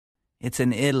It's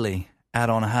in Italy, out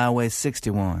on Highway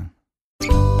 61.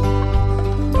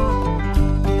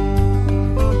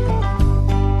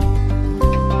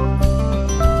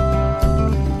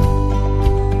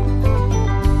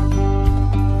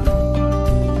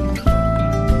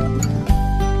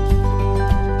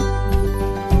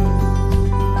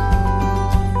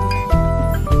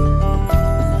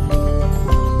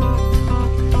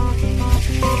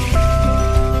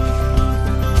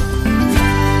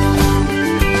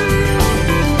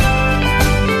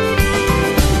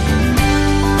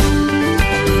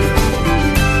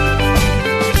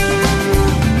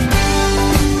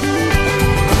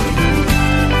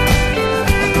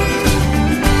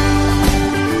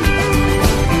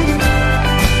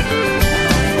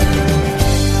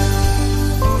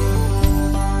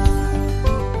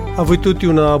 A voi tutti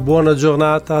una buona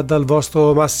giornata dal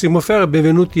vostro Massimo Ferro e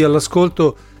benvenuti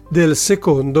all'ascolto del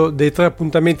secondo dei 3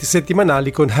 appuntamenti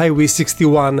settimanali con Highway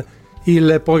 61,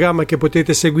 il programma che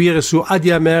potete seguire su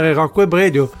ADMR Rock Web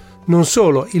Radio non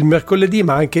solo il mercoledì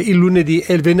ma anche il lunedì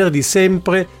e il venerdì,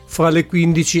 sempre fra le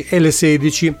 15 e le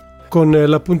 16. Con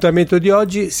l'appuntamento di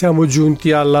oggi siamo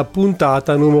giunti alla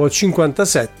puntata numero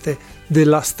 57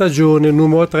 della stagione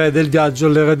numero 3 del viaggio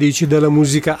alle radici della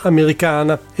musica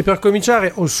americana, e per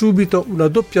cominciare ho subito una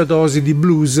doppia dose di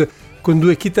blues con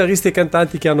 2 chitarristi e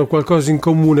cantanti che hanno qualcosa in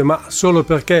comune, ma solo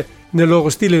perché nel loro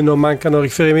stile non mancano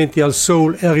riferimenti al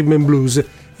soul e al rhythm and blues.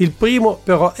 Il primo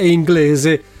però è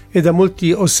inglese e da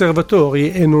molti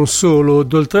osservatori e non solo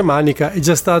d'oltremanica è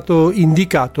già stato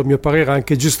indicato, a mio parere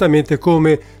anche giustamente,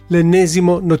 come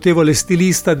l'ennesimo notevole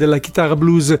stilista della chitarra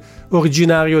blues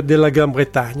originario della Gran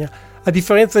Bretagna. A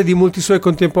differenza di molti suoi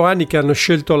contemporanei che hanno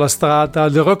scelto la strada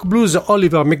del rock blues,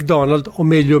 Oliver McDonald, o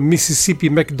meglio Mississippi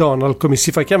McDonald come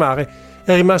si fa chiamare,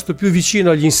 è rimasto più vicino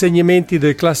agli insegnamenti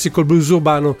del classico blues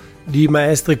urbano di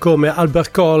maestri come Albert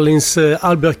Collins,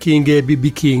 Albert King e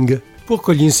B.B. King, pur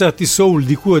con gli inserti soul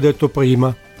di cui ho detto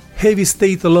prima. Heavy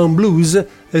State Alone Blues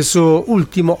è il suo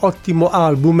ultimo ottimo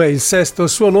album, è il sesto a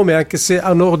suo nome, anche se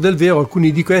a onor del vero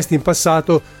alcuni di questi in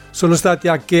passato sono stati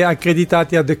anche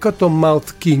accreditati a The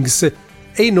Cottonmouth Kings,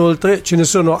 e inoltre ce ne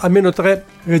sono almeno 3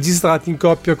 registrati in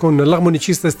coppia con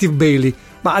l'armonicista Steve Bailey.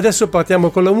 Ma adesso partiamo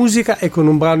con la musica e con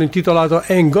un brano intitolato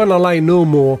Ain't Gonna Lie No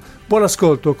More. Buon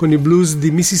ascolto con i blues di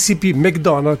Mississippi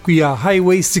McDonald qui a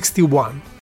Highway 61.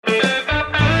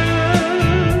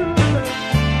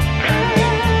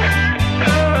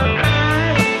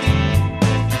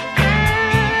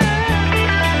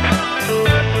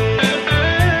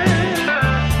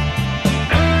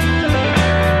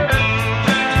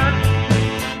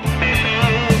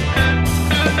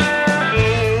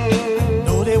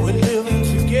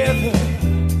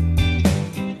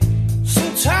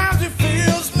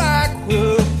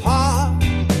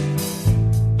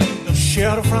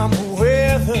 Shelter from the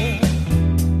weather.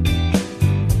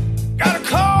 Got a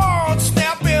cold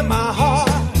snap in my heart.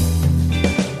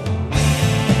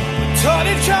 We told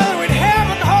each other we'd have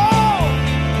and hold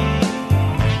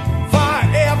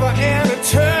forever and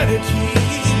eternity.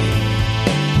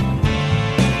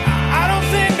 I don't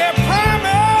think that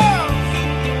promise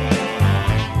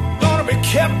gonna be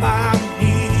kept by me.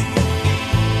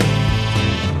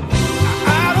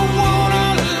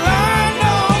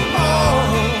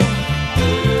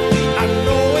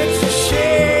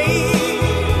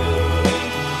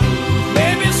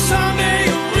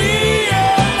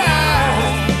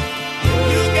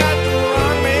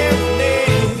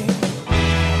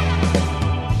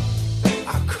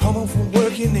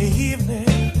 In the evening,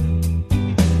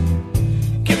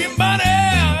 give you money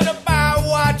to buy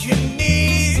what you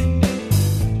need.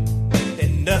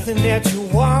 There's nothing that you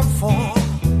want for,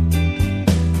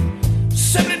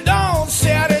 simply don't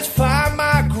satisfy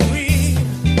my greed.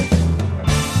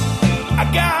 I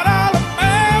got all a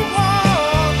man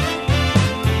wants,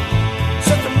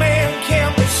 such a man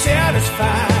can't be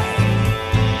satisfied.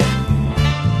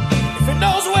 If he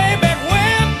knows way back when,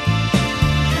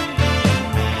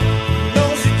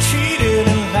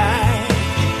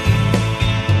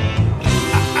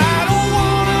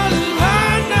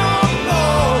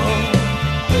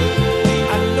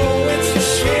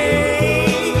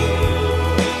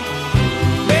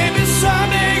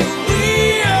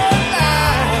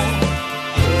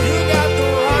 you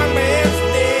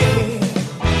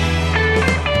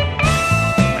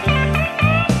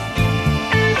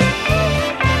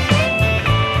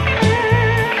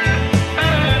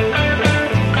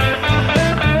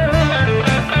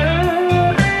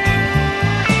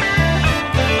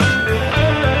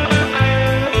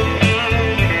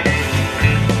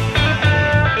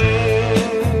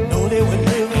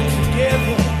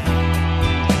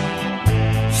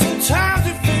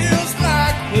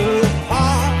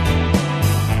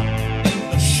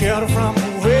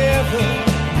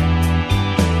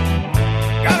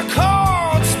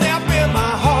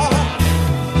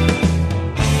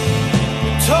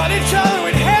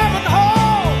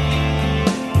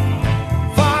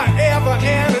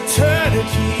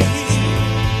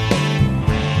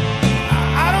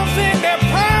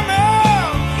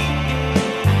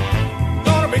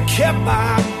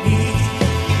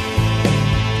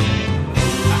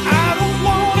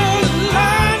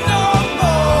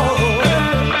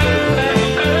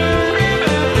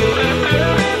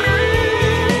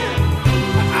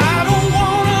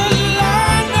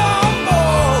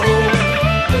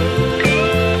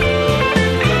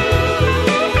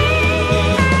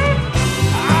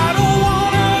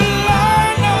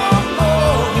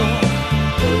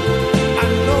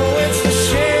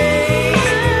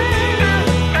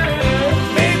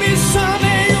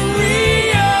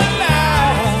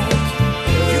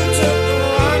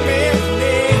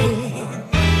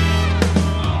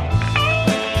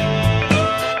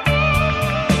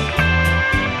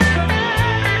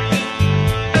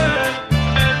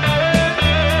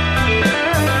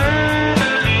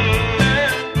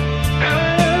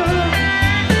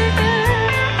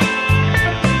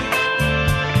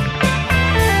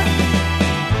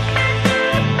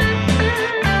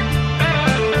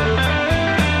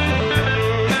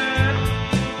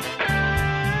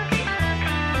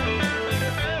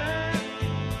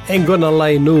Ain't Gonna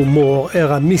Lie No More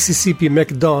era Mississippi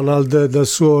MacDonald dal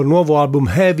suo nuovo album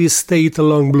Heavy State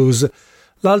Long Blues.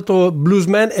 L'altro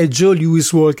bluesman è Joe Louis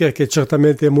Walker, che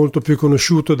certamente è molto più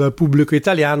conosciuto dal pubblico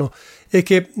italiano e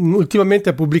che ultimamente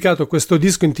ha pubblicato questo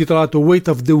disco intitolato Weight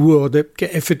of the World, che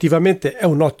effettivamente è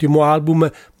un ottimo album,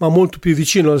 ma molto più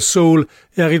vicino al soul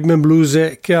e al rhythm and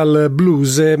blues che al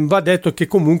blues. Va detto che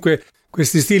comunque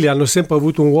questi stili hanno sempre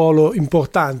avuto un ruolo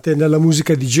importante nella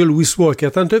musica di Joe Louis Walker,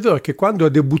 tanto è vero che quando ha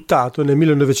debuttato nel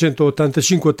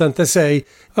 1985-86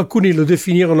 alcuni lo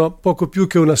definirono poco più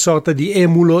che una sorta di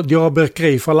emulo di Robert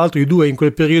Cray. Fra l'altro i due in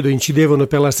quel periodo incidevano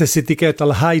per la stessa etichetta,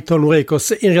 la High Tone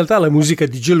Records. In realtà la musica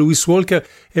di Joe Louis Walker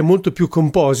è molto più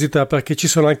composita, perché ci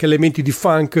sono anche elementi di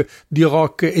funk, di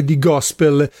rock e di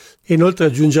gospel. Inoltre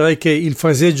aggiungerei che il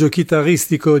fraseggio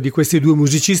chitarristico di questi due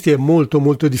musicisti è molto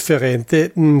molto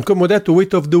differente. Come ho detto,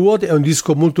 Weight of the World è un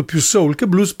disco molto più soul che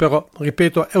blues, però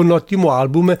ripeto è un ottimo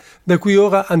album, da cui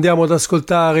ora andiamo ad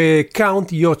ascoltare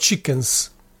Count Your Chickens.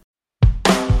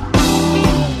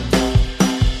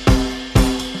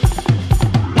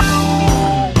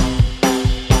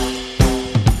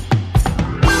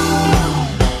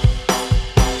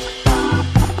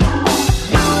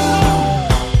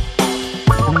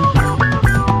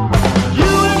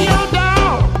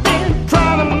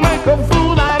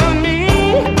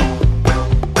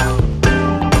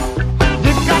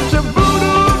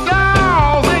 Voodoo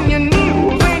dolls and your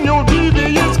needles and your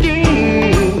devious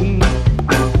skin.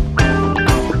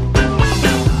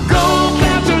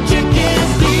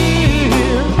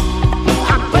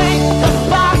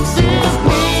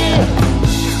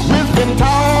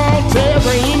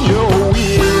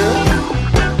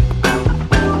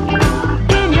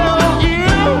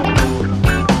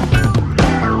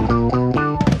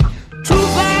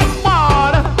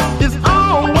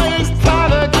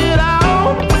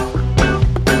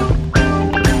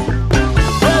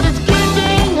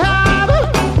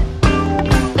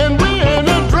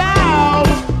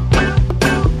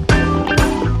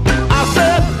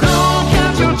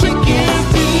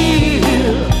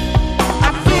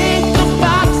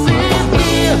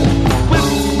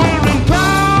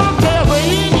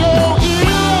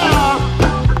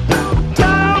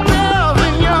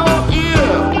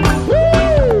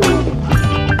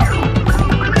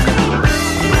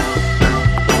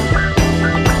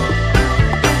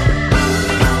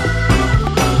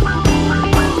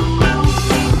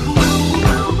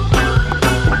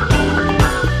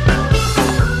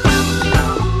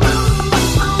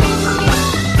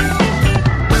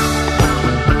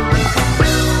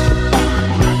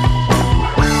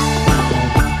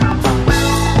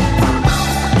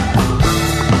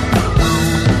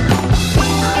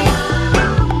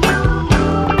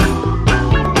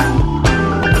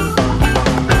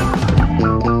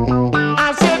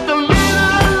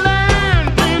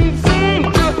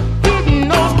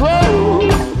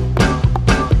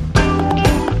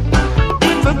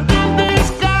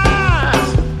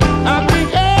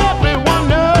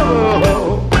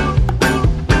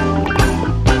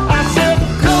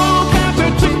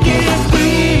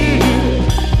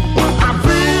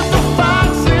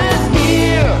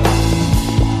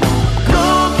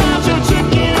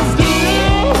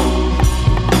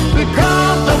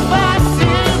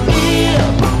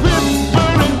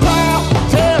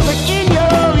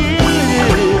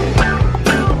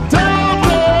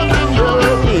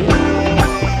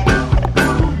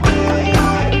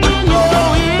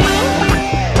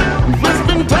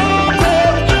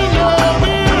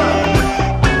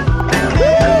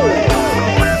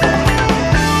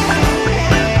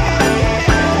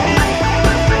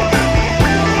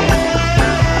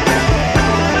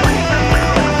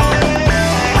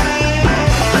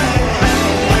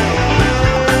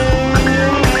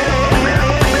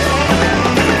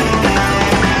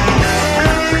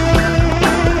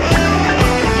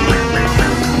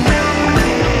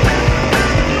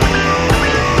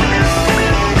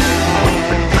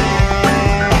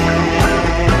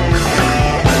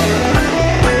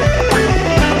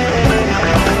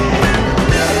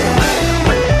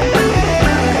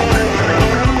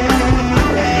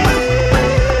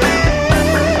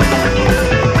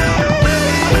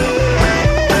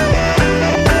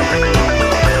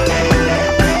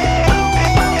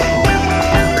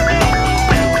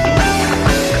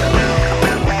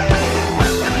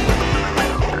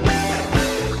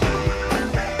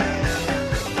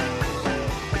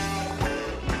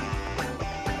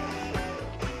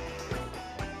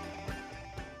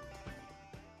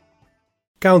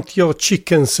 Count Your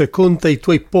Chickens, conta i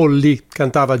tuoi polli,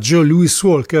 cantava Joe Louis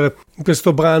Walker in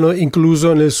questo brano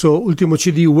incluso nel suo ultimo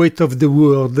CD Weight of the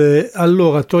World.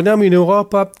 Allora torniamo in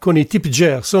Europa con i Tip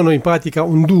Jar, sono in pratica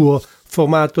un duo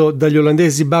formato dagli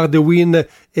olandesi Bart de Wijn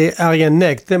e Arjen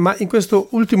Necht, ma in questo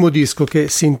ultimo disco che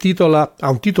si intitola, ha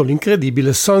un titolo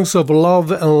incredibile, Songs of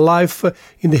Love and Life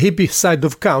in the Hippie Side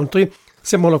of Country,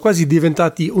 sembrano quasi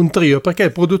diventati un trio perché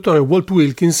il produttore Walt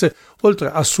Wilkins, oltre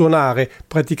a suonare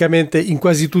praticamente in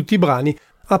quasi tutti i brani,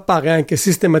 appare anche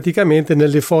sistematicamente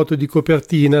nelle foto di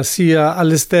copertina sia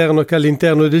all'esterno che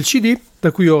all'interno del CD,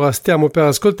 da cui ora stiamo per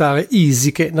ascoltare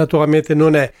Easy, che naturalmente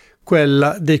non è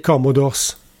quella dei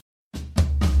Commodores.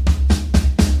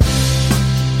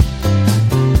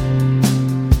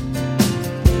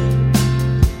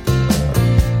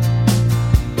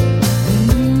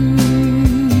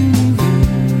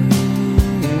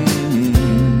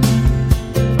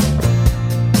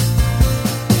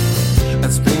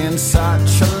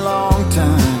 Such a long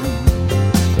time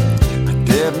I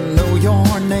didn't know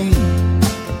your name.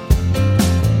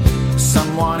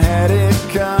 Someone had it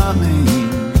coming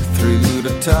through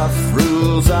the tough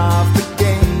rules of the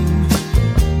game.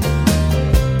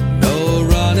 No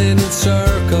running in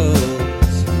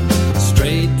circles,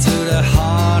 straight to the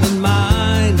heart and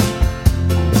mind.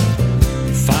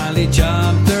 You finally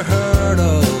jumped the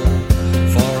hurdle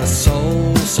for a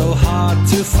soul so hard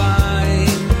to find.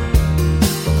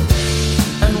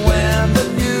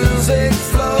 Music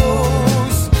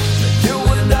flows, you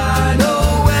and I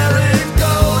know where it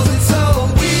goes. It's so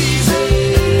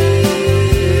easy,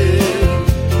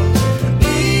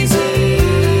 easy.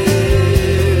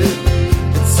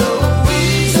 It's so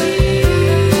easy,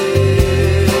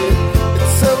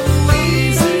 it's so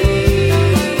easy,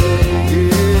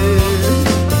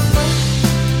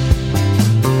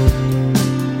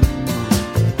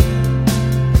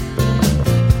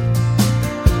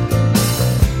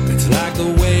 It's like the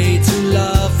way two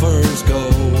lovers go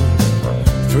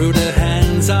through the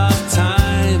hands of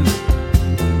time,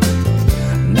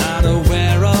 not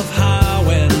aware of how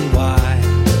and why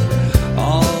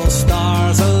all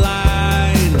stars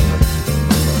align.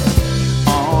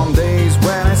 On days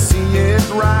when I see it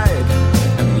right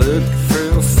and look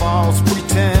through false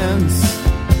pretense,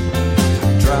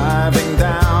 driving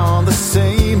down the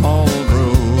same old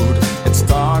road, it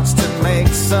starts to make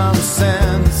some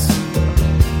sense.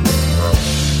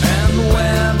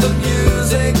 When the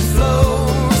music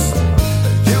flows,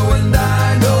 you and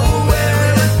I know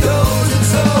where it goes. It's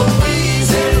so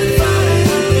easy,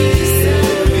 easy,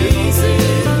 easy,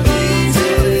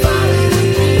 easy,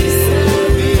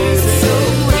 so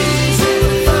easy,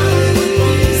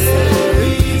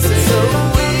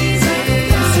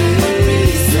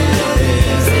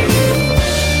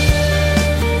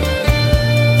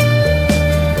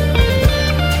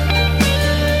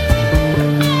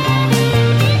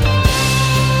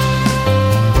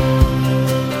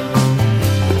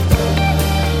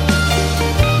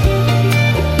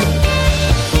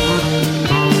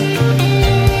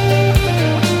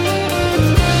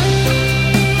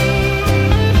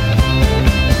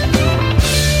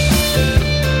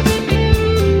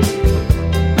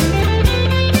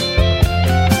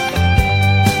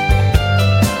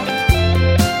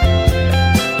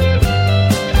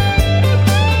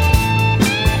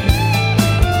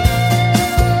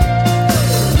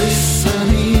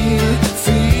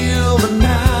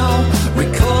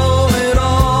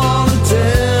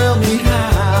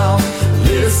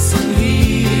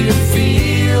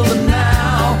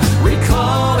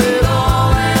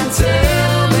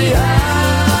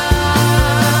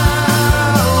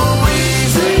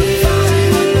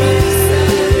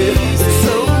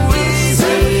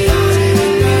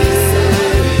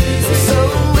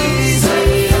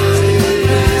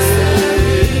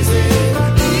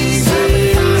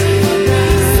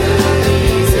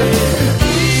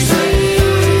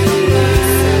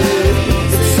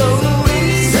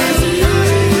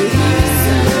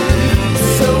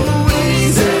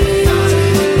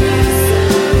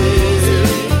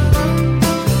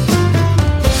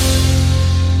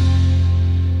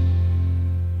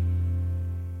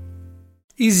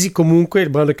 Easy comunque, il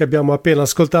brano che abbiamo appena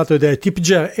ascoltato ed è Tip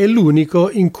Jar, è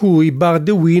l'unico in cui Bart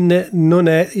de Wijn non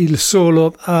è il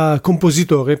solo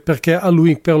compositore, perché a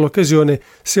lui per l'occasione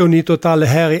si è unito tale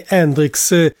Harry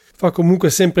Hendrix. fa comunque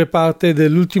sempre parte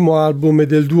dell'ultimo album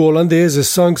del duo olandese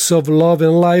Songs of Love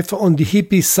and Life on the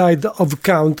Hippie Side of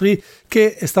Country,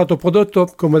 che è stato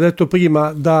prodotto, come ho detto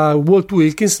prima, da Walt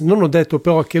Wilkins. Non ho detto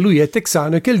però che lui è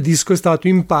texano e che il disco è stato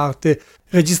in parte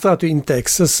registrato in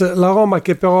Texas. L'aroma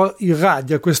che però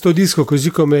irradia questo disco,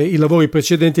 così come i lavori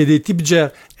precedenti dei Tip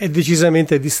Jar, è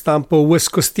decisamente di stampo west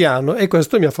costiano, e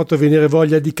questo mi ha fatto venire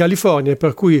voglia di California,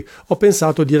 per cui ho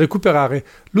pensato di recuperare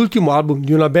l'ultimo album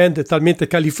di una band talmente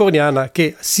californiana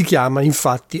che si chiama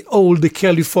infatti Old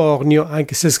California,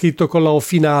 anche se è scritto con la O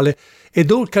finale. Ed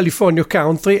Old California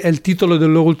Country è il titolo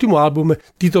del loro ultimo album,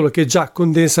 titolo che già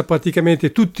condensa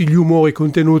praticamente tutti gli umori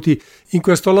contenuti in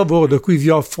questo lavoro, da cui vi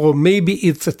offro Maybe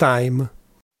It's Time.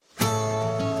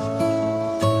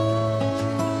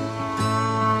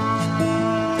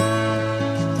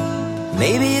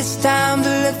 Maybe it's time to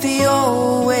let the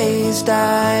old ways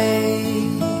die.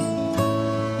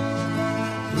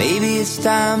 Maybe it's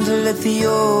time to let the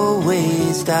old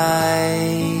ways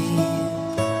die.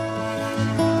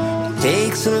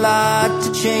 Takes a lot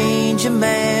to change a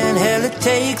man, hell it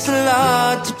takes a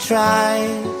lot to try.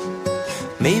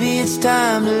 Maybe it's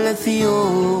time to let the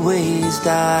old ways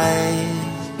die.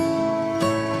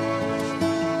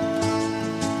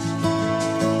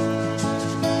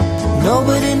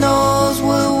 Nobody knows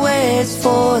what waits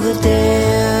for the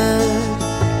dead.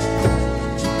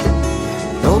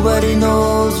 Nobody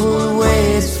knows what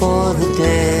waits for the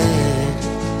dead.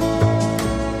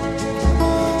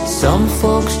 Some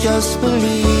folks just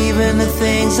believe in the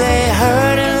things they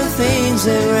heard and the things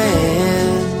they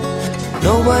read.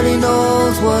 Nobody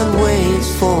knows what waits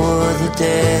for the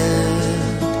dead.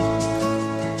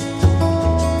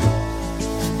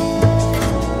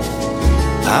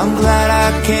 I'm glad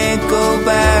I can't go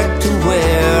back to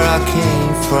where I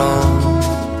came from.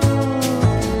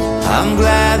 I'm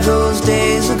glad those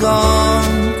days are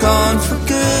gone, gone for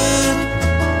good.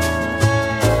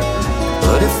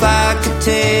 But if I could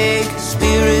take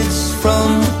spirits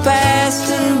from the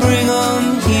past and bring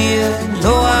them here,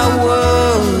 no I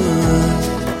would,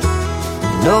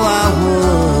 no I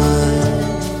would.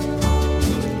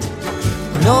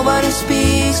 Nobody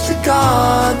speaks to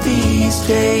God these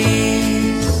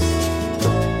days.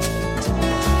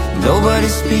 Nobody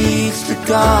speaks to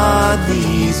God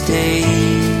these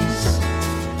days.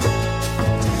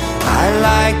 I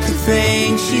like to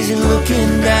think she's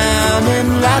looking down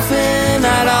and laughing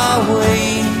at our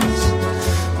ways.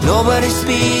 Nobody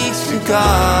speaks to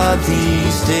God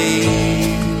these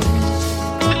days.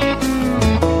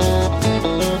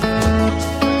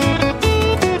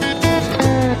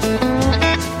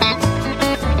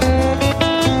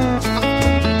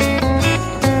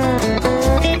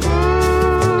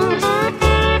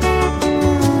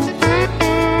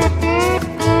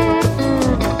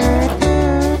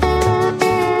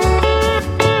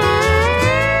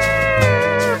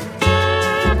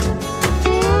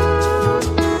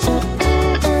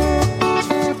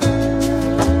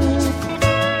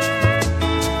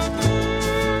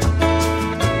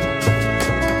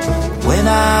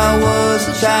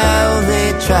 Child, they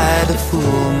tried to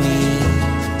fool me.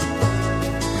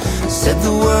 Said the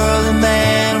world and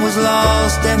man was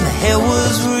lost and the hell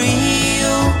was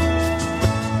real.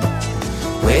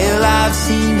 Well, I've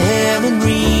seen hell in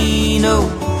Reno,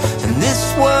 and this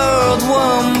world's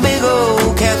one big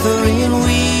old Catherine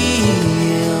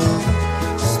wheel,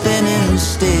 spinning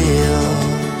still.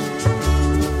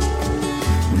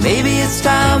 Maybe it's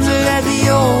time to let the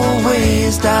old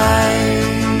ways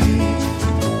die.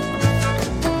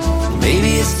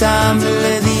 Maybe it's time to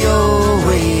let the old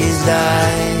ways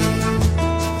die.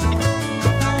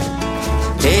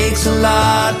 Takes a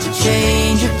lot to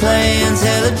change your plans,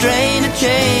 hell a drain to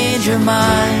change your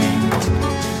mind.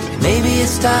 Maybe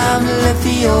it's time to let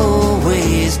the old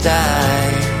ways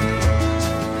die.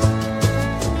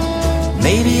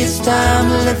 Maybe it's time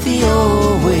to let the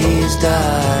old ways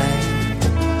die.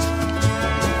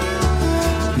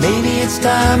 Maybe it's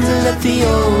time to let the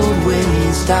old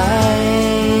ways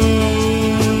die.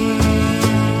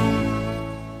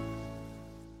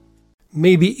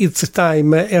 Maybe It's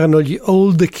Time erano gli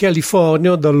Old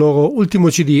California dal loro ultimo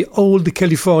CD Old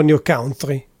California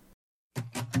Country.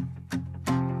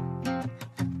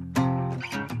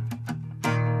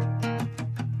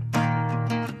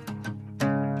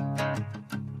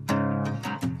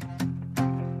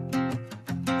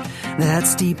 That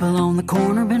steeple on the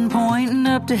corner been pointing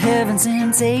up to heaven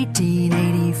since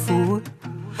 1884.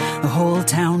 The whole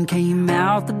town came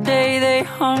out the day they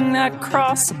hung that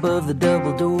cross above the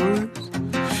double doors.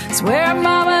 It's where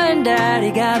Mama and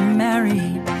Daddy got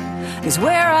married. It's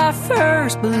where I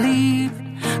first believed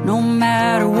No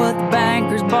matter what the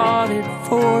bankers bought it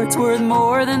for, it's worth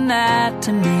more than that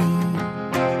to me.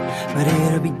 But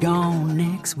it'll be gone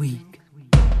next week.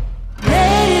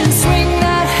 They didn't swing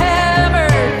that hammer,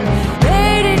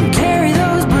 they didn't carry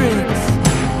those bricks,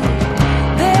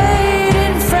 they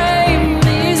didn't frame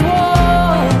these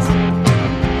walls.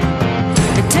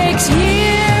 It takes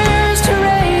years to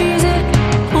raise it,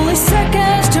 only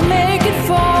seconds to make it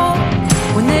fall.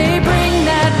 When they bring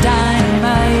that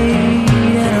dynamite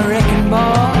and a wrecking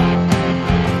ball.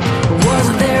 But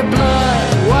wasn't there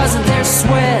blood, wasn't there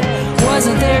sweat,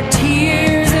 wasn't there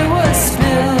tears that was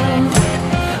spilled?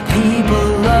 People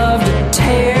love to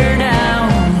tear down,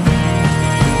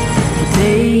 but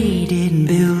they didn't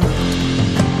build.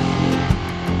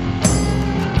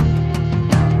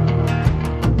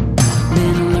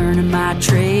 Been learning my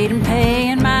trade and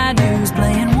paying my dues,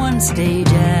 playing one stage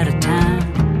at a time.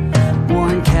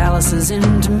 Pouring calluses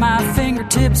into my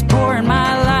fingertips, pouring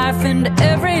my life into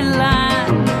every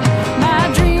line.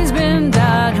 My dream's been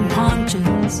dodging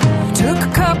punches, took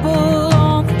a couple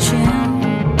on the chin.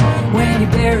 When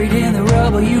you're buried in the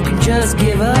rubble, you can just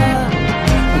give up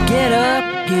or get up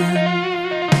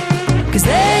again. 'Cause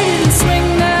they didn't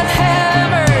swing that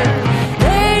hammer,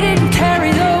 they didn't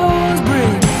carry those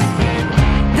bricks,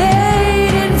 they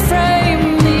didn't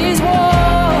frame these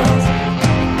walls.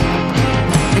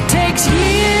 It takes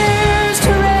years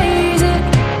to raise it,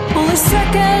 only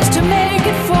seconds to make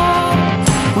it fall.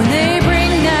 When they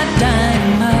bring that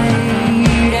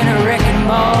dynamite and a wrecking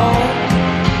ball.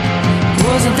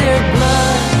 Wasn't there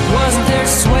blood, wasn't there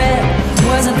sweat,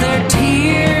 wasn't there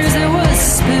tears that was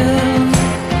spilled?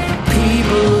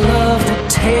 People love to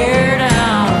tear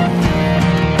down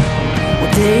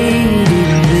what they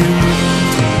didn't build.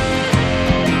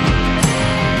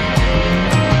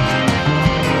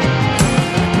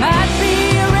 Might be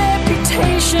a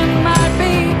reputation, might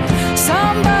be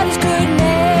somebody's good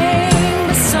name,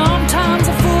 but sometimes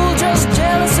a fool just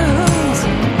jealous of who's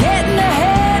getting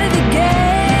ahead of the game.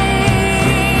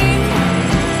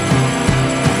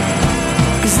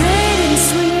 'Cause they didn't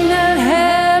swing that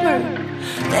hammer,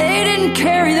 they didn't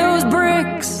carry those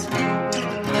bricks,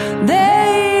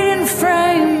 they didn't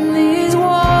frame these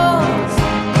walls.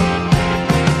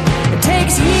 It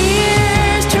takes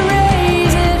years to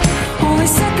raise it, only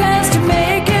seconds to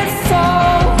make it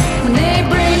fall. When they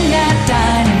bring that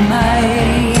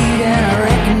dynamite and a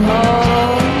wrecking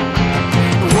ball.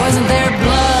 Wasn't there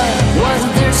blood,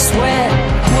 wasn't there sweat,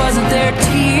 wasn't there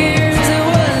tears that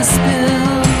was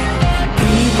spilled?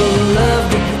 People love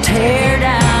to tear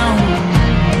down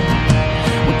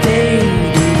what they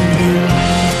didn't build.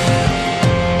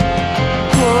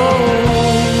 Oh,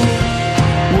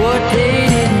 what they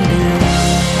didn't build.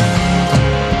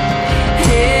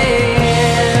 Yeah,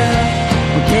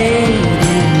 what they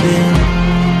didn't build.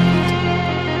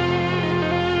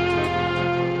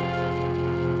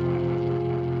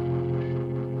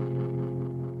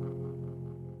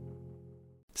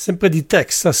 Sempre di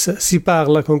Texas si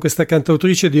parla con questa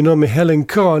cantautrice di nome Helen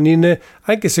Cronin,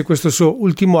 anche se questo suo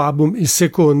ultimo album, il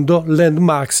secondo,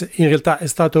 Landmarks, in realtà è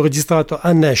stato registrato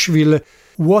a Nashville.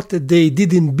 What They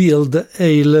Didn't Build è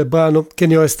il brano che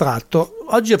ne ho estratto.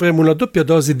 Oggi avremo una doppia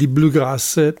dose di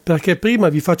bluegrass, perché prima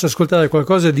vi faccio ascoltare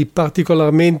qualcosa di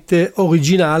particolarmente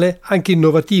originale, anche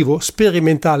innovativo,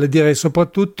 sperimentale direi,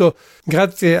 soprattutto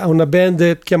grazie a una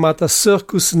band chiamata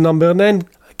Circus Number 9,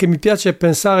 che mi piace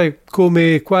pensare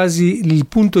come quasi il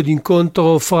punto di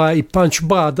incontro fra i Punch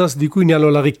Brothers, di cui ne hanno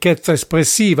la ricchezza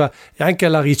espressiva e anche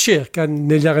la ricerca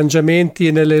negli arrangiamenti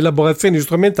e nelle elaborazioni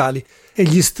strumentali, e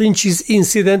gli Stringis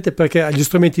Incident, perché agli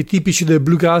strumenti tipici del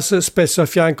bluegrass spesso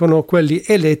affiancano quelli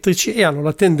elettrici e hanno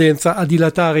la tendenza a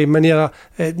dilatare in maniera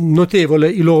notevole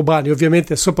i loro brani,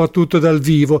 ovviamente soprattutto dal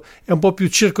vivo. È un po' più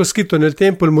circoscritto nel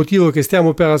tempo il motivo che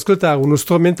stiamo per ascoltare, uno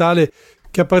strumentale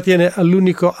che appartiene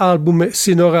all'unico album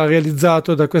sinora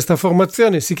realizzato da questa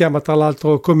formazione. Si chiama tra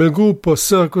l'altro come il gruppo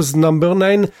Circus Number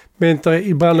 9, mentre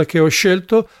il brano che ho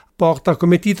scelto porta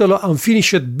come titolo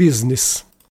Unfinished Business.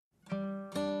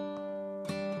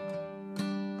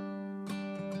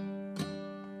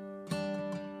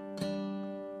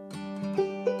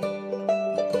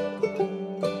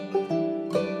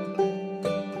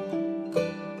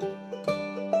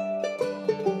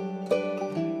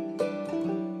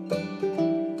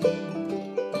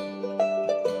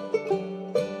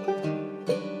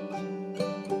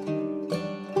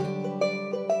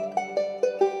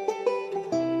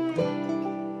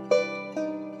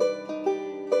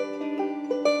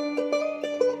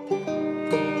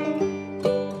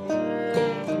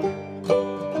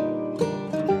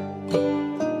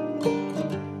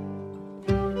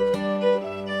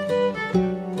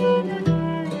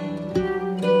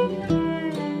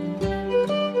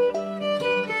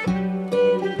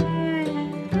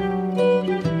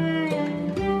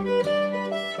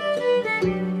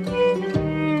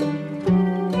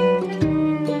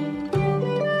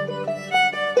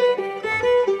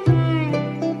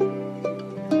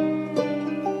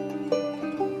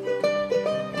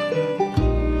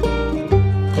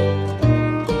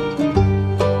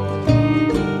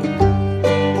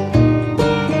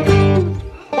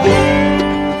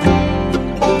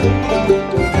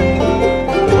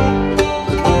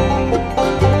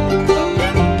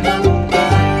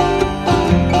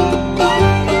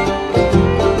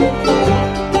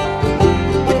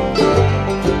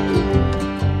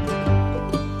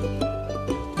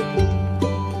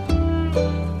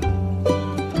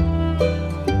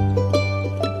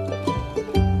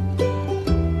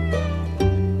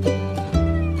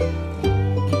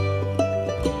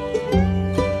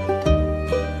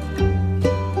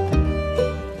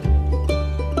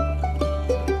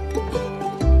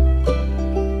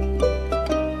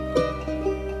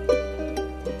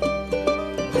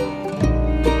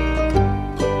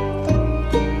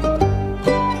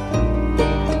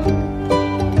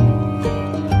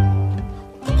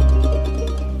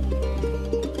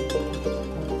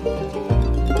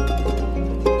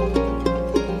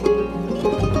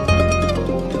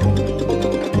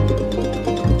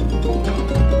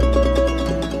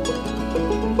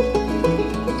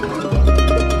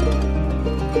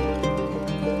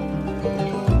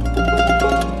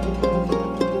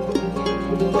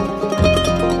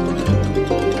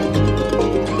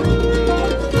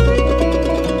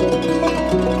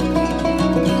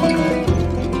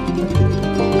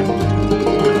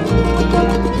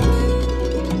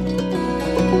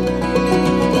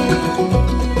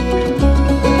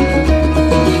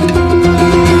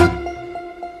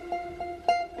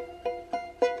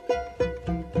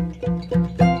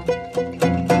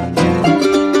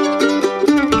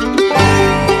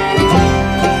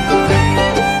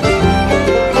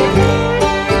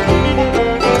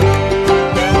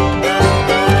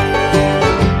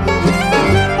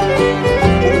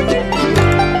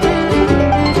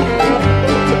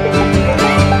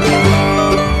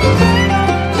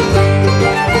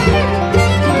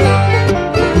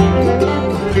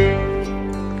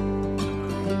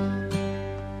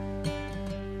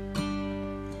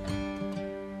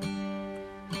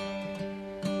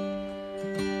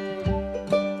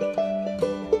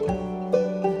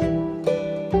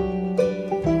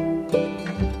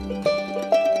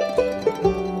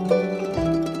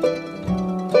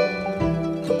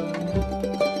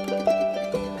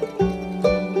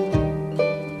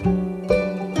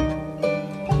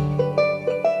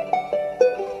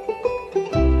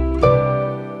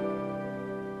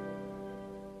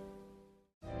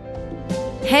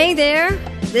 Hey there,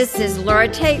 this is Laura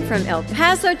Tate from El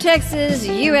Paso, Texas,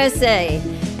 USA,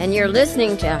 and you're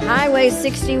listening to Highway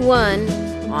 61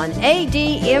 on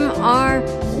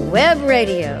ADMR Web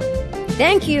Radio.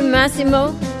 Thank you,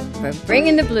 Massimo, for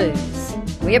bringing the blues.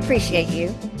 We appreciate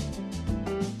you.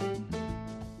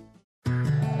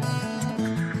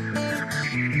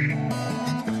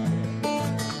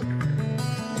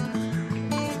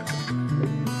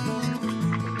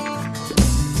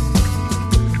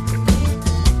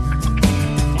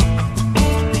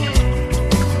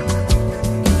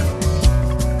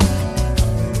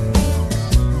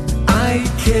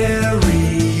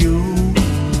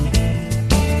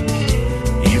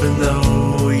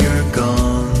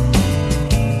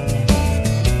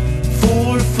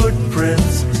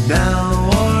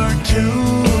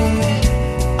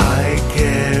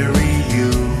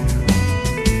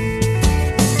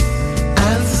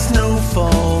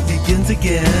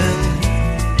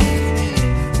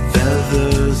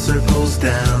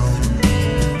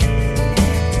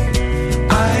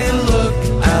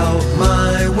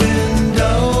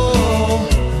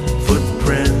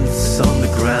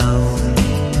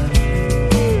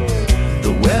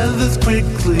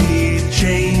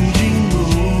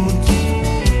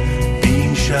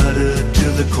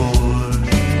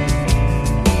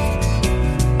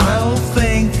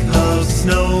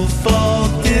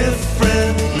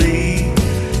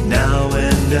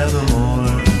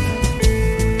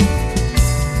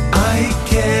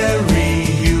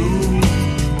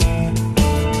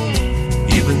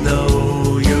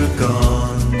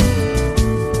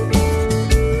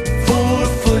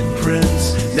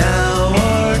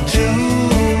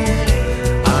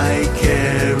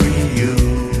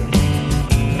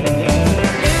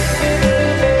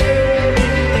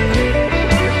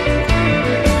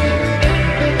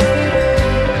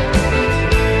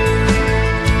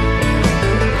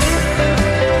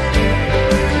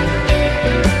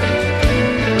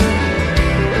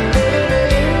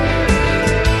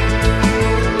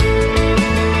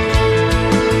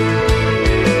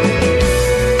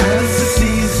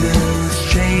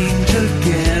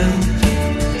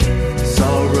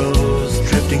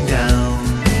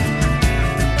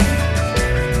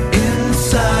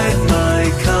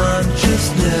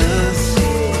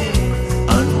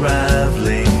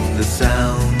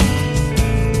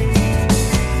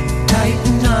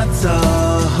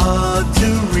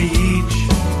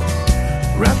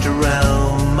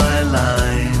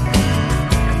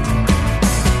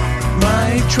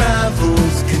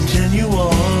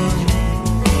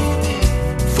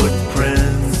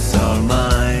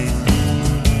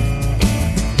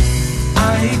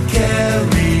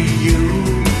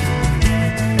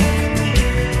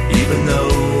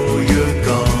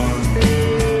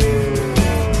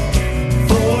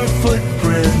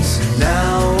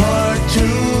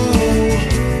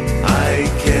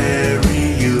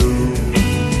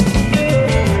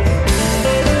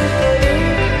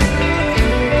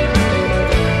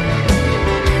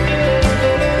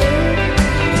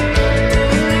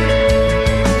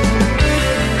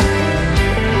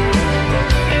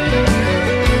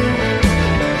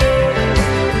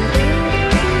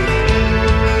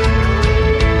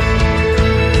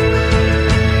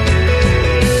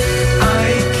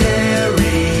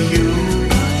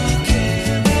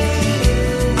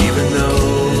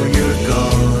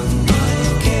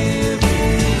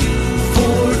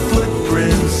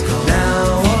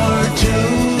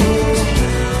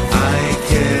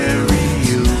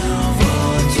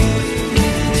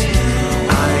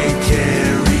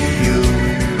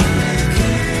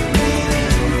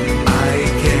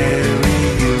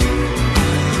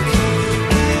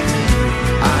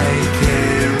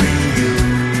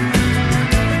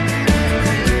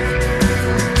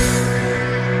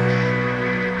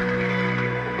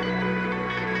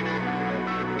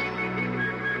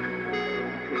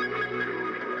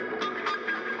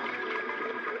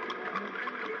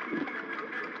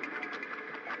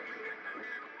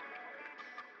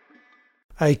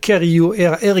 I Carry You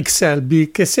era Eric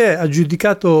Selby, che si è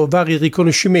aggiudicato vari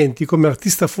riconoscimenti come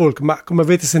artista folk, ma come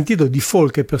avete sentito di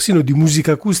folk e persino di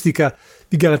musica acustica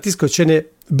vi garantisco ce n'è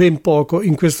ben poco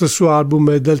in questo suo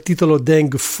album dal titolo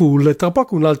Dang Fool. Tra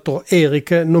poco un altro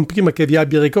Eric, non prima che vi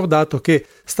abbia ricordato che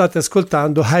state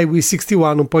ascoltando Highway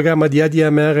 61, un programma di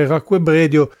ADMR Rock Web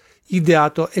Radio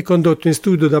ideato e condotto in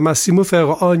studio da Massimo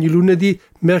Ferro ogni lunedì,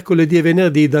 mercoledì e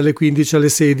venerdì dalle 15 alle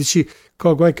 16.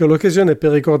 Colgo anche l'occasione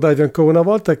per ricordarvi ancora una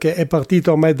volta che è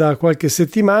partita ormai da qualche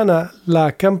settimana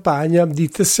la campagna di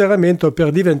tesseramento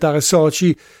per diventare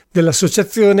soci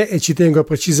dell'associazione, e ci tengo a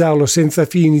precisarlo senza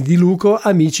fini di lucro,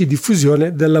 Amici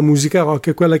Diffusione della Musica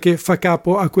Rock, quella che fa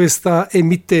capo a questa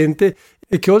emittente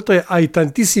e che oltre ai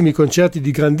tantissimi concerti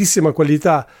di grandissima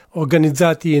qualità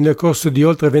organizzati nel corso di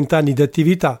oltre 20 anni di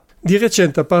attività, di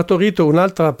recente ha partorito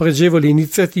un'altra pregevole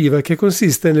iniziativa che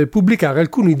consiste nel pubblicare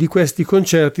alcuni di questi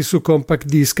concerti su compact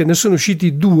disc. Ne sono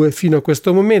usciti 2 fino a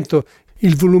questo momento.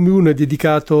 Il volume 1 è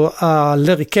dedicato a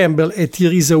Larry Campbell e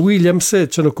Teresa Williams,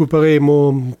 ce ne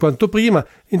occuperemo quanto prima.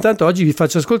 Intanto oggi vi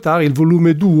faccio ascoltare il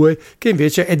volume 2, che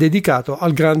invece è dedicato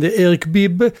al grande Eric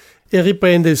Bibb e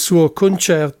riprende il suo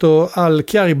concerto al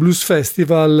Chiari Blues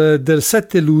Festival del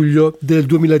 7 luglio del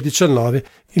 2019.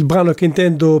 Il brano che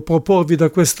intendo proporvi da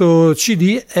questo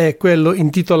CD è quello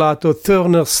intitolato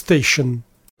Turner Station.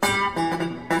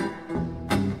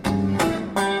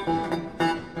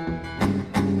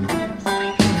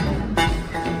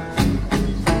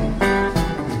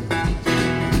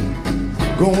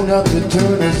 Going up to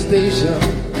Turner Station,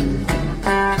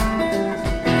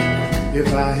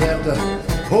 if I have to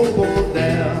hobo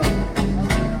down.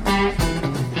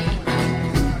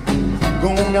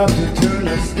 Going up to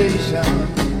Turner Station,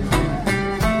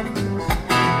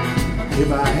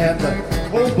 if I have to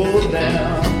hobo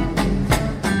down.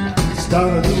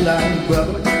 Start a new life,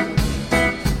 brother.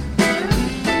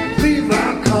 Please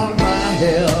I'll cut my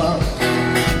hair.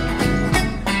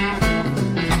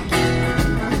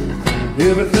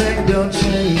 Everything done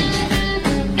changed.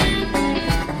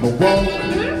 My walk,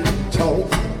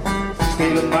 talk,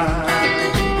 state of mind.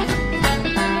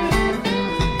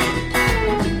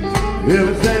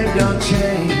 Everything done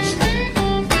changed.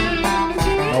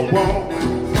 My walk,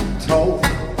 talk,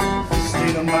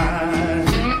 state of mind.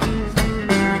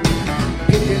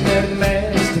 Picking that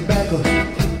man's tobacco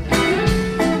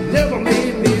never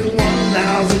made me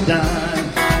 $1,000.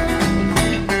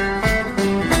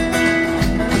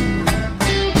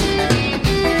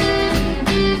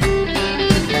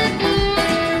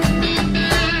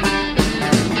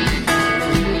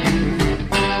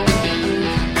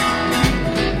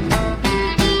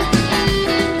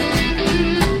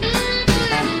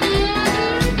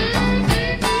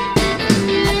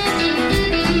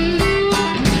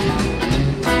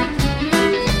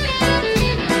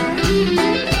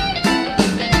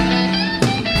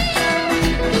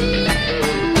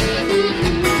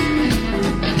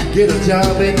 Get a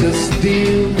job at the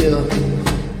steel mill,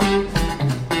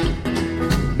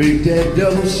 make that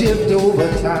double shift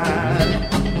overtime.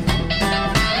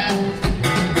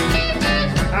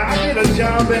 I get a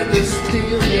job at the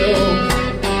steel mill,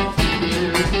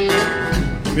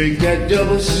 make that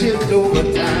double shift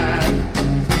overtime.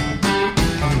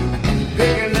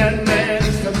 Picking that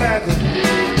man's tobacco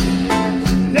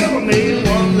never made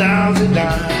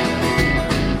 $1,000.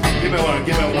 Give me one,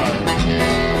 give me one.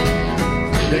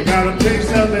 They got a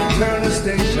place up in Turner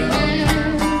Station.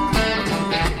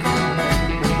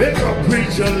 Make a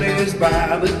preacher lays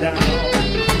by the down.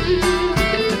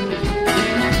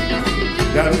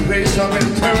 Got a place up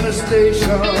in Turner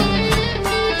Station.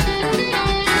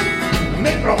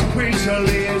 Make a preacher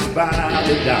lays by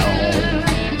the down.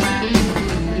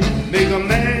 Make a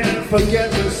man forget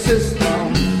the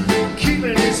system,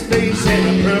 keeping his face in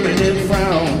a permanent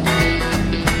frown.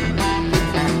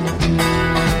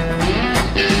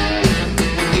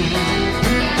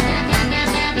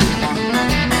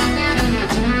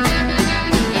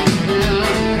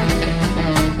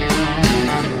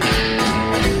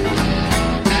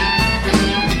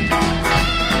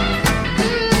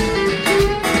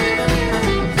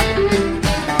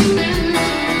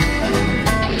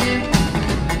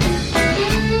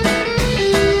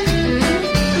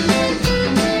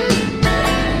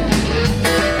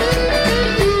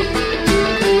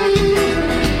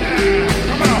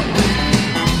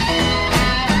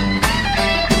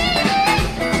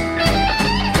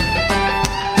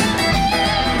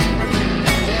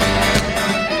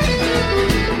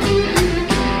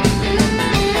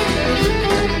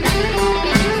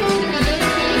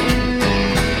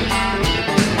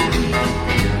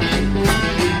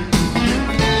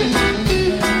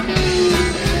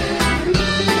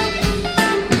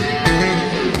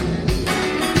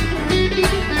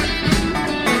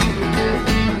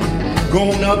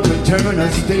 Going up to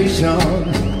Turner Station,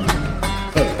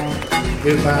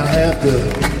 if I have to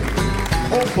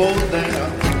hobo there,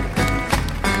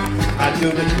 I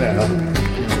do declare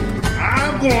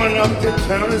I'm going up to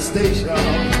Turner Station.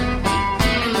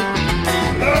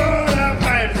 Lord, I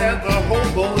might have to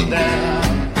hobo there,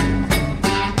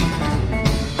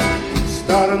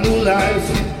 start a new life.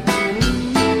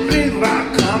 Please, I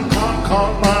come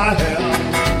my hair.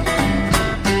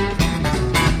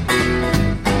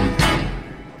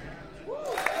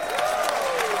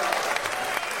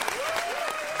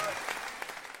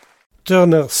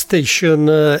 Turner Station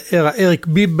era Eric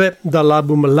Bibb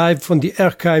dall'album Live from the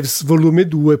Archives volume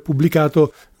 2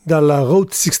 pubblicato dalla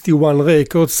Route 61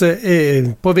 Records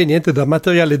e proveniente da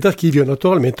materiale d'archivio,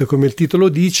 naturalmente, come il titolo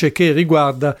dice, che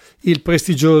riguarda il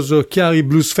prestigioso Chiari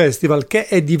Blues Festival, che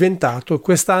è diventato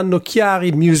quest'anno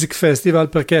Chiari Music Festival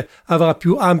perché avrà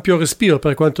più ampio respiro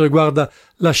per quanto riguarda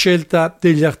la scelta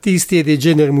degli artisti e dei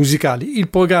generi musicali. Il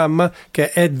programma,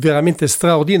 che è veramente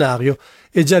straordinario,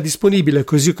 è già disponibile,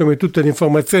 così come tutte le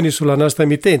informazioni sulla nostra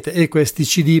emittente e questi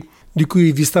CD di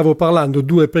cui vi stavo parlando,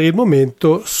 2 per il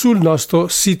momento, sul nostro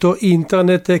sito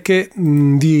internet che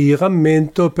vi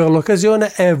rammento per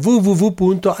l'occasione è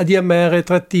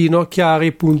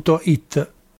www.admr-chiari.it.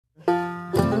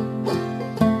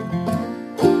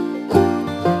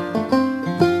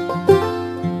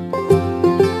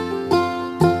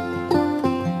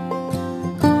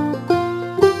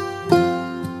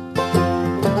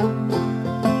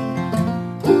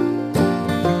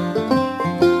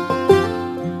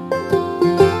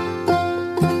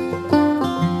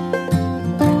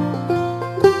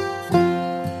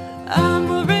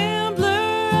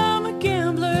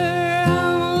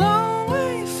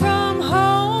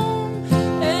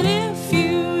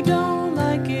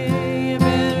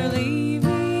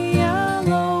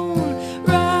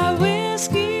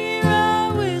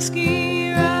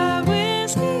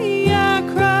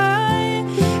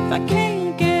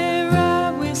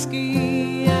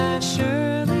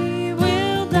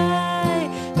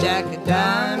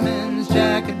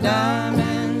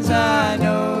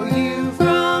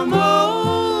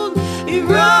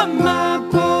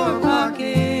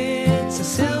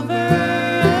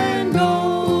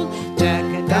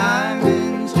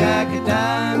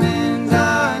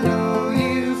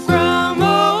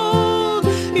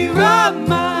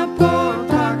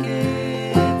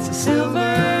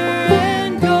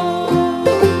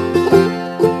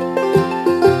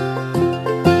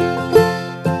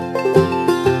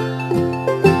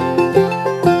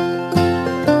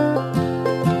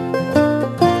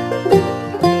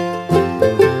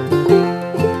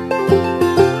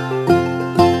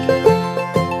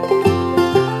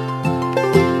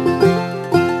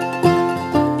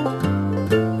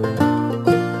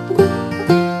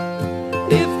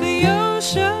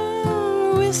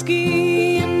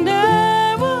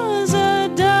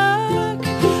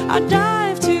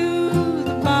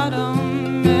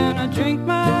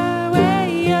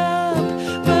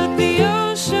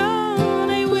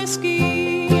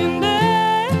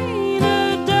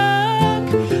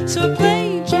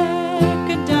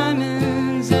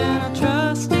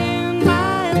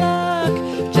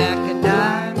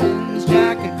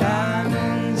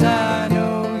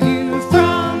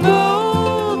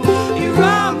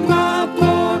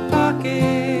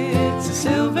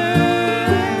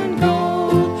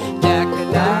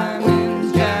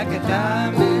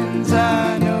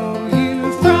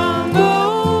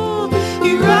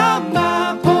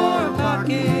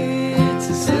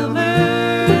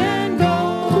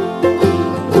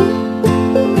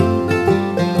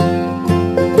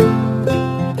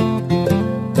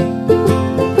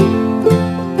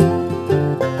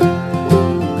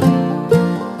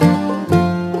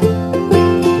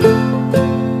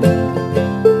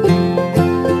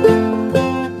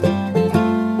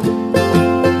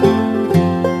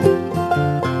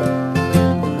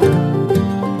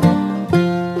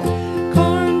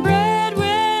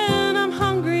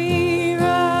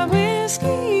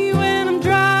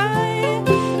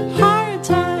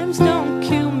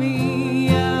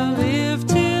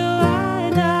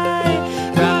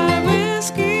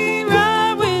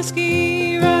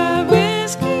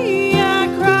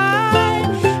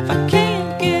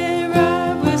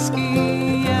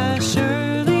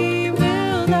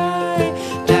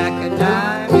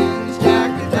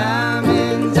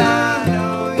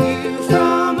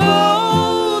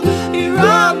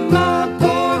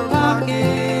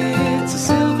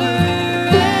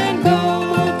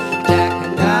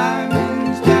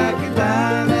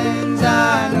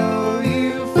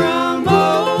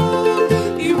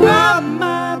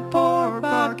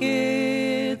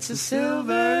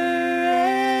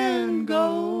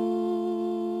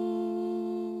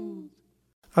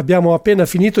 Abbiamo appena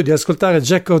finito di ascoltare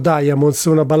Jack of Diamonds,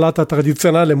 una ballata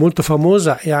tradizionale molto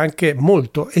famosa e anche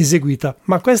molto eseguita,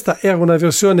 ma questa era una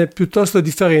versione piuttosto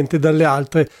differente dalle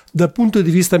altre dal punto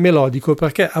di vista melodico,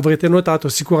 perché avrete notato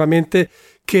sicuramente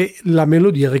che la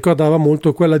melodia ricordava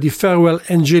molto quella di Farewell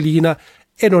Angelina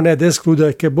e non è da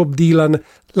escludere che Bob Dylan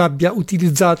l'abbia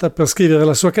utilizzata per scrivere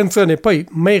la sua canzone, poi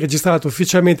mai registrata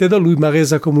ufficialmente da lui ma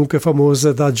resa comunque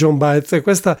famosa da John Baez.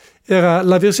 Questa era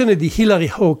la versione di Hilary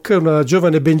Hawk, una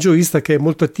giovane banjoista che è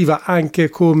molto attiva anche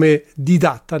come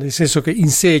didatta, nel senso che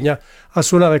insegna a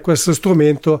suonare questo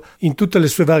strumento in tutte le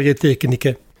sue varie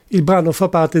tecniche. Il brano fa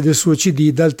parte del suo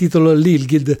CD dal titolo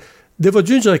Lilgid. Devo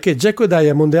aggiungere che Jack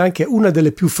Diamond è anche una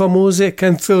delle più famose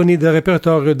canzoni del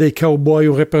repertorio dei Cowboy,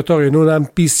 un repertorio non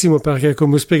ampissimo perché,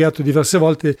 come ho spiegato diverse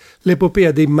volte,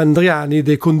 l'epopea dei mandriani,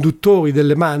 dei conduttori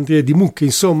delle mandrie, di mucche,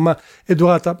 insomma, è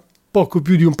durata poco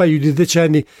più di un paio di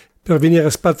decenni per venire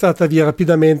spazzata via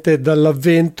rapidamente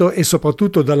dall'avvento e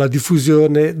soprattutto dalla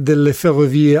diffusione delle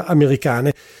ferrovie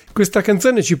americane. Questa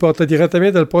canzone ci porta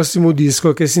direttamente al prossimo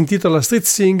disco che si intitola Street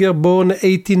Singer Born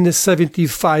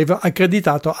 1875,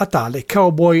 accreditato a tale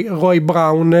Cowboy Roy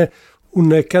Brown,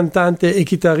 un cantante e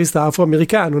chitarrista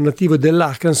afroamericano nativo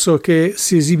dell'Arkansas che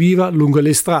si esibiva lungo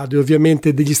le strade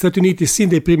ovviamente degli Stati Uniti sin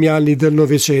dai primi anni del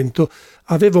Novecento.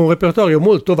 Aveva un repertorio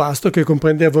molto vasto che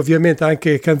comprendeva ovviamente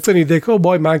anche canzoni dei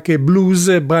cowboy ma anche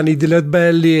blues, brani di Led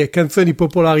Belly, canzoni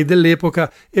popolari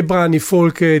dell'epoca e brani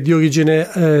folk di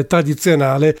origine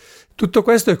tradizionale. Tutto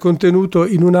questo è contenuto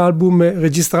in un album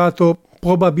registrato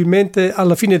probabilmente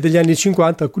alla fine degli anni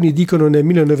 50, alcuni dicono nel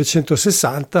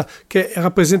 1960, che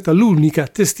rappresenta l'unica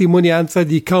testimonianza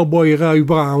di Cowboy Roy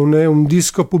Brown, un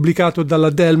disco pubblicato dalla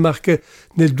Delmark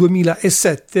nel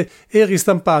 2007 e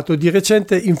ristampato di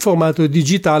recente in formato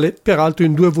digitale, peraltro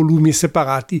in 2 volumi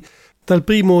separati. Dal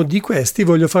primo di questi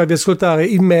voglio farvi ascoltare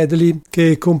il medley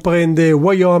che comprende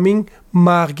Wyoming,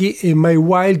 Margie e My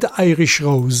Wild Irish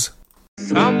Rose.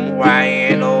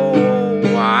 Somewhere in old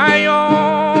Wyoming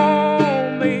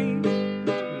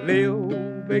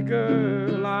live a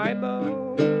girl I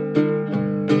know.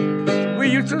 We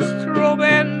used to strobe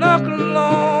and knuckle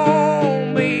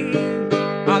on me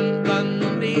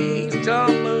underneath the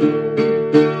moon.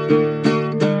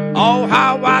 Oh,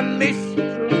 how I miss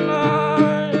you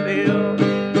tonight, Bill.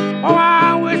 Oh,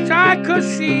 I wish I could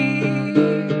see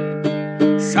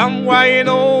somewhere in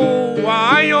old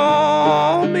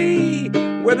Wyoming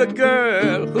with a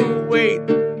girl who wait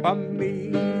for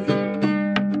me.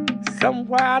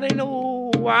 Somewhere in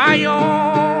old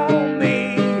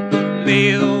Wyoming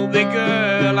live the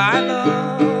girl I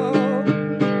love.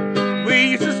 We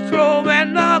used to strobe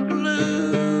and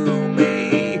glue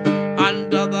me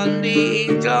under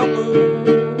beneath the moon.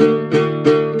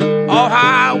 Oh,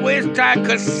 I wish I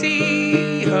could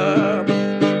see her.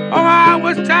 Oh, I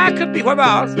wish I could be, what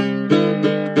about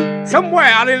somewhere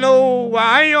out in old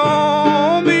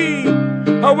Wyoming,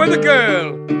 with a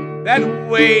girl that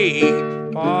wait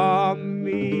for me.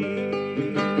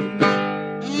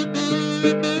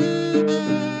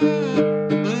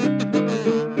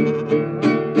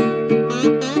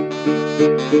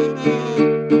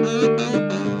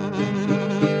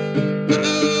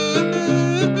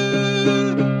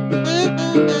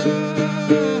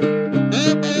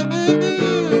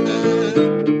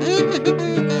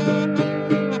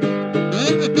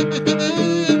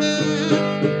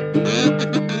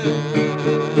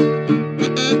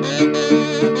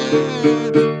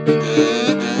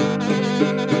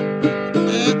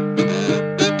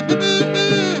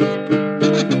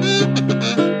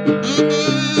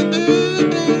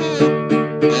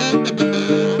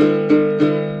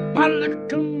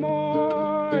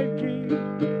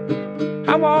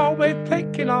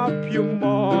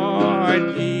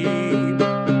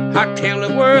 I tell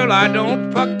the world I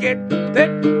don't forget that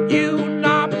you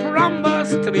now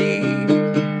promised to me.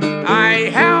 I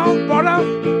have brought up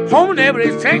home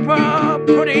everything for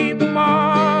pretty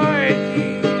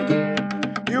Margie.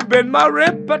 You've been my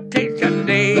reputation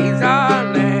days are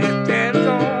last and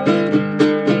on.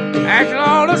 After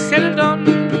all the said and done,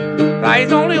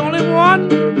 there's only one.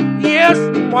 Yes,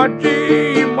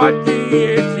 Margie, Margie,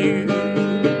 it's you.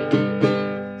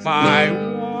 My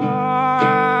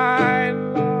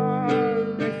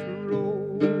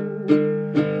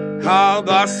how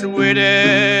the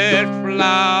sweetest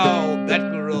flower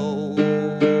that grows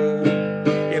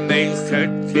in these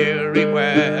cherry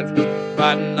west,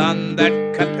 but none that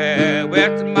compare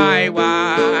with my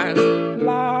wine,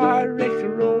 Irish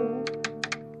rose,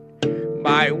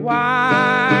 my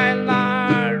wine,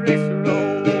 Irish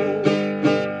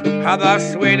rose. How the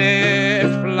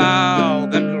sweetest flower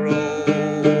that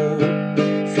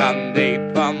grows someday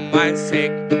for my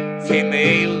sake, she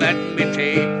may let me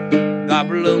take the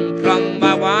bloom from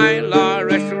my wild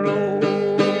Irish rose.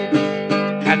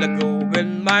 And I go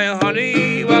in my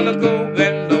honey while I go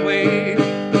in the way,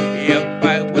 if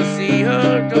I will see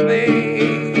her today.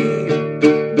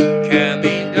 Carry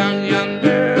me down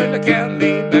yonder, carry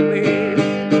me back way.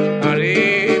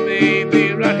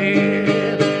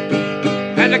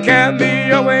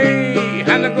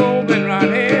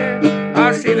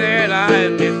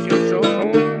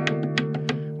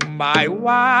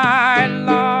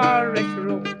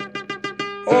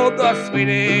 the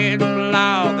sweetest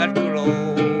flower that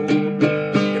grows.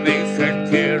 You may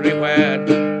search everywhere,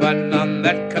 but none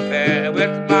that compare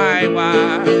with my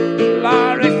wild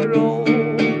Loris Rose.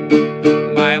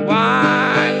 My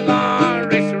wild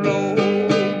Loris Rose,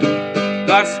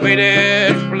 the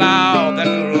sweetest flower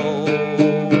that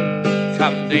grows.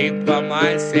 Someday for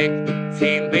my sake,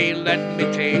 she may let me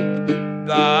take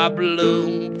the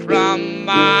bloom from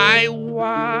my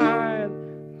wild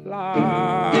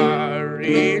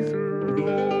Loris Rose.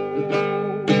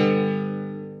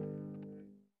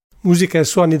 Musica e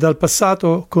suoni dal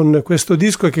passato con questo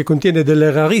disco che contiene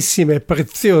delle rarissime e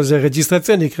preziose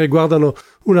registrazioni che riguardano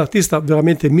un artista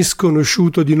veramente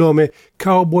misconosciuto di nome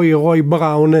Cowboy Roy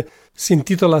Brown. Si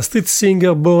intitola Street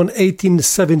Singer Born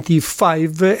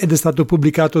 1875 ed è stato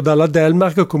pubblicato dalla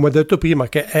Delmark, come ho detto prima,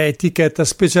 che è etichetta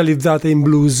specializzata in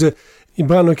blues. Il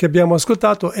brano che abbiamo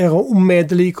ascoltato era un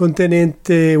medley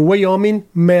contenente Wyoming,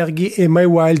 Margie e My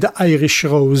Wild Irish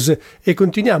Rose, e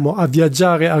continuiamo a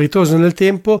viaggiare a ritroso nel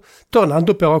tempo,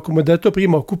 tornando però, come ho detto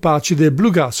prima, a occuparci del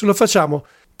bluegrass. Lo facciamo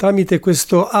tramite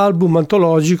questo album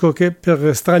antologico che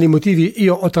per strani motivi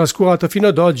io ho trascurato fino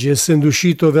ad oggi, essendo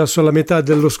uscito verso la metà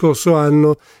dello scorso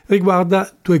anno. Riguarda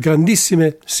due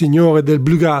grandissime signore del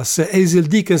bluegrass, Hazel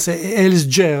Dickens e Alice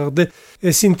Gerard,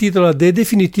 e si intitola The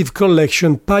Definitive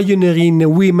Collection Pioneering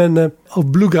Women of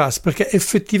Bluegrass, perché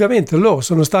effettivamente loro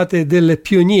sono state delle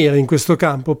pioniere in questo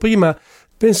campo. Prima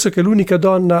penso che l'unica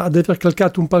donna ad aver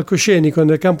calcato un palcoscenico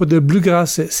nel campo del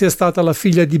bluegrass sia stata la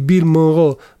figlia di Bill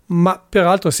Monroe, ma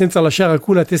peraltro senza lasciare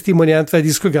alcuna testimonianza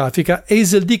discografica.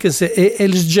 Hazel Dickens e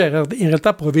Alice Gerard in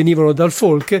realtà provenivano dal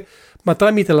folk, ma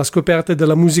tramite la scoperta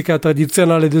della musica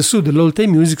tradizionale del sud, l'old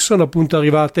time music, sono appunto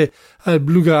arrivate al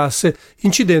bluegrass,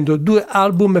 incidendo due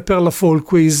album per la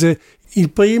Folkways. Il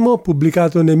primo,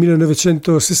 pubblicato nel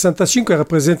 1965,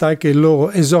 rappresenta anche il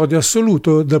loro esordio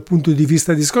assoluto dal punto di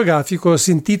vista discografico,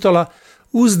 si intitola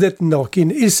Who's That Knockin'?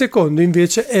 Il secondo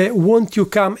invece è Won't You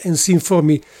Come and Sing For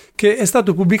Me, che è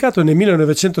stato pubblicato nel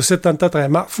 1973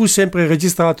 ma fu sempre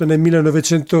registrato nel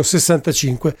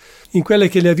 1965. In quelle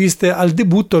che le ha viste al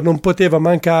debutto non poteva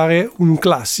mancare un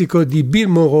classico di Bill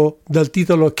Monroe dal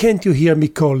titolo Can't You Hear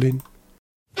Me Calling?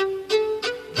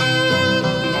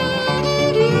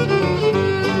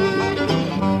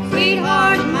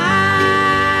 Sweetheart of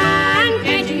mine,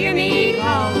 can't you hear me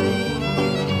calling?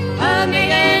 A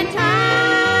million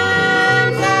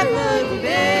times I've loved you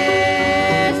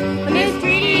best. I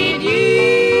mistreated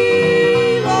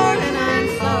you, Lord, and I'm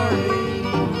sorry.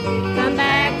 Come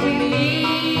back to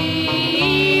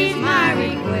me, is my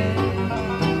request.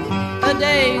 The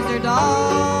days are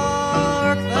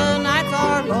dark, the nights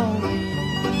are long.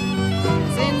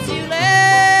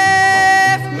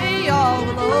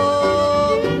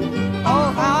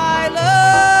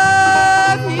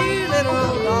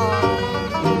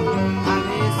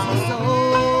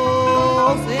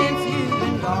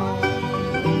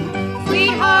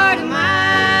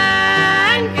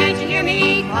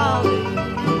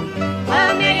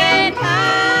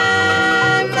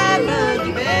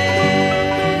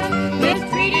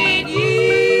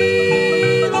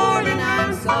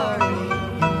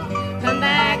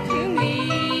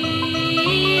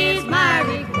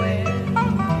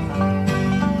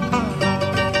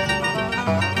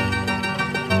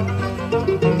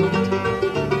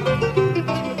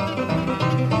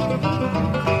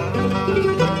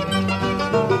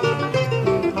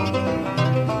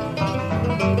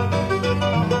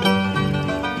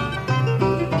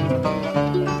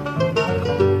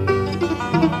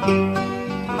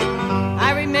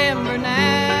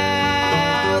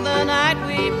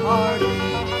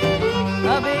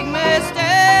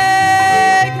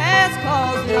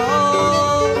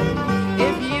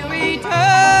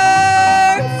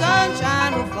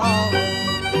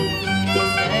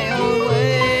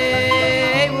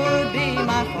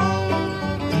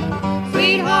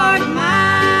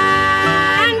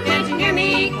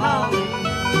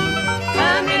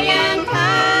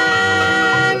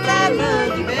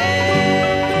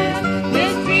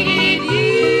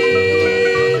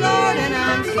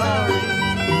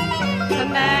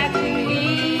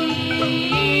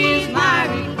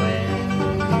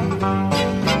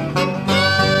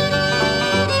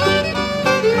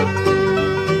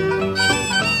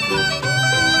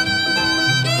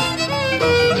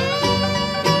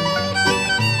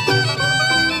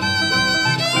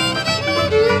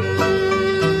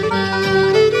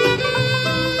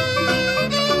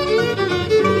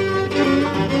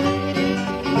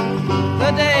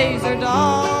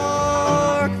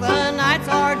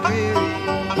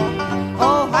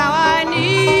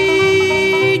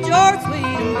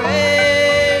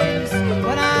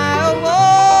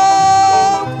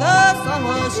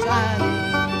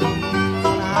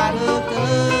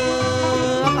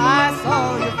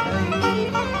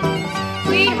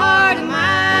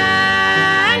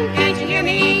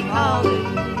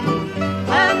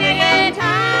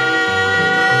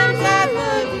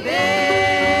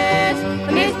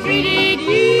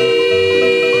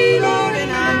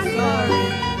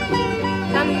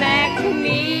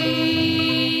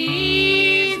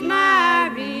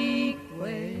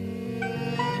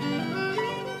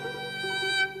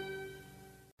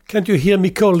 Can't You Hear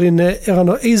Me Calling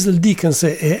erano Hazel Dickens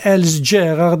e Alice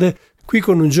Gerrard, qui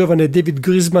con un giovane David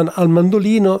Grisman al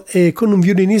mandolino e con un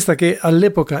violinista che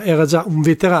all'epoca era già un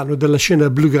veterano della scena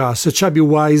bluegrass, Chubby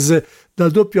Wise,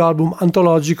 dal doppio album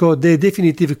antologico The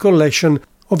Definitive Collection,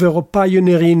 ovvero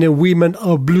Pioneering Women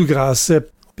of Bluegrass.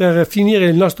 Per finire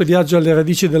il nostro viaggio alle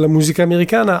radici della musica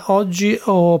americana, oggi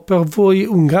ho per voi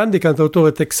un grande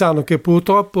cantautore texano che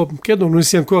purtroppo credo non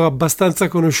sia ancora abbastanza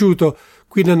conosciuto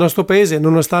qui nel nostro paese,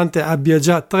 nonostante abbia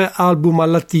già 3 album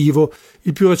all'attivo,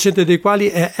 il più recente dei quali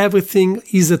è Everything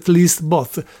is at Least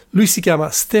Both. Lui si chiama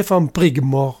Stephen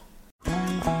Prigmore.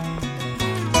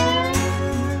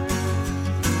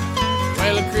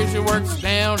 Well, Lucretia works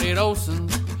down at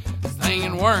Olson's,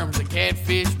 slinging worms and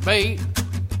catfish bait.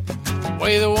 The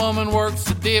way the woman works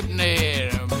the dip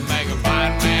net, make a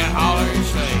blind man holler and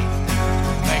shake.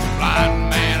 Make a blind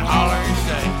man holler and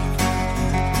shake.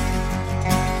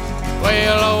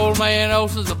 Well, old man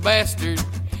Olson's a bastard.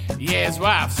 Yeah, his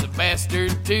wife's a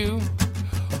bastard too.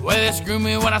 Well, they screw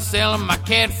me when I sell them my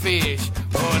catfish.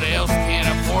 What else can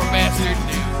a poor bastard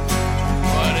do?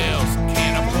 What else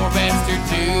can a poor bastard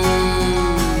do?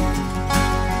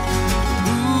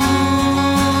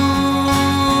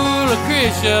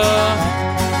 Lucretia,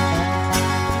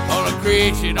 oh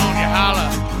Lucretia, don't you holler,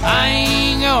 I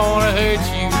ain't gonna hurt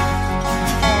you.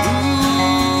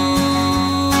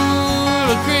 Ooh,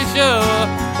 Lucretia,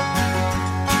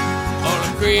 oh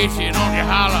Lucretia, don't you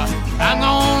holler, I'm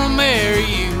gonna marry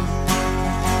you.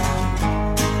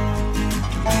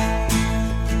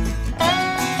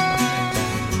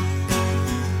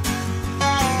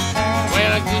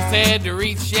 Well, I just had to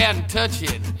reach out and touch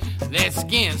it. That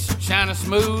skin's so China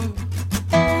smooth.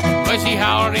 But she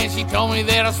hollered and she told me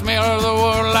that I smell the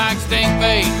world like stink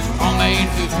bait, homemade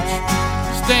hooch.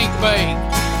 Stink bait,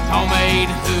 homemade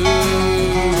hooch.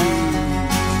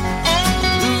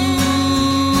 Ooh,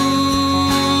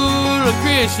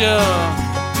 Lucretia,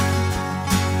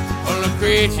 oh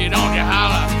Lucretia, don't you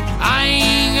holler, I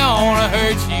ain't gonna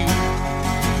hurt you.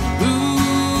 Ooh,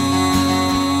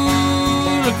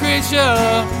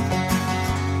 Lucretia,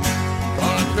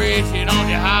 Lucretia, don't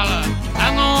you holler,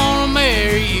 I'm gonna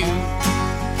marry you.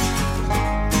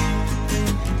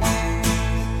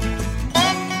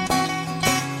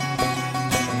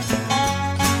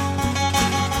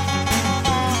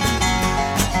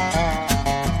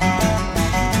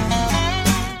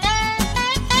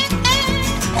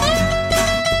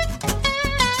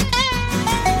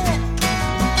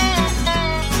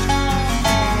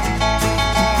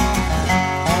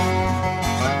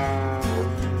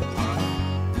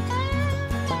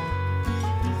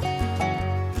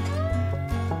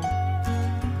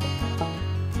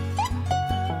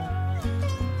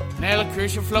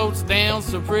 Lucretia floats down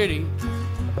so pretty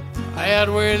out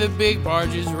where the big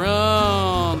barges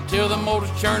run, till the motors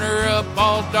churn her up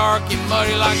all dark and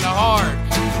muddy like the heart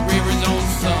of the river's own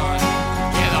son.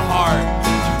 Yeah, the heart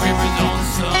of the river's own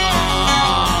son.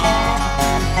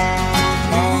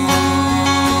 Ooh,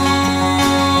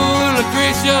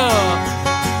 Lucretia,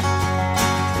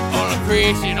 oh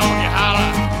Lucretia, don't you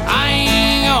holler, I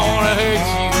ain't gonna hurt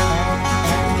you.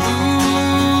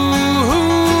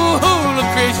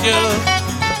 Lucretia,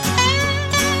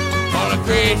 oh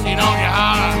Lucretia, don't you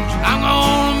holler, I'm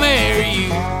gonna marry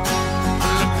you.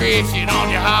 Lucretia, don't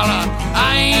you holler,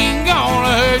 I ain't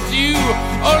gonna hurt you.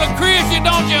 Oh Lucretia,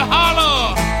 don't you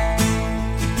holler.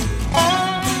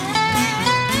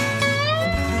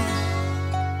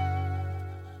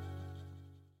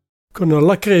 Con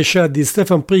la crescita di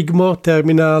Stephen Prigmore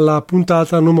termina la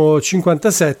puntata numero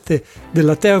 57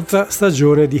 della terza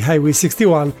stagione di Highway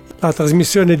 61, la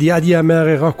trasmissione di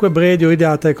ADMR Rock Web Radio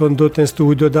ideata e condotta in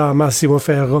studio da Massimo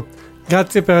Ferro.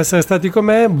 Grazie per essere stati con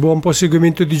me, buon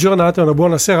proseguimento di giornata e una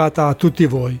buona serata a tutti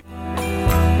voi.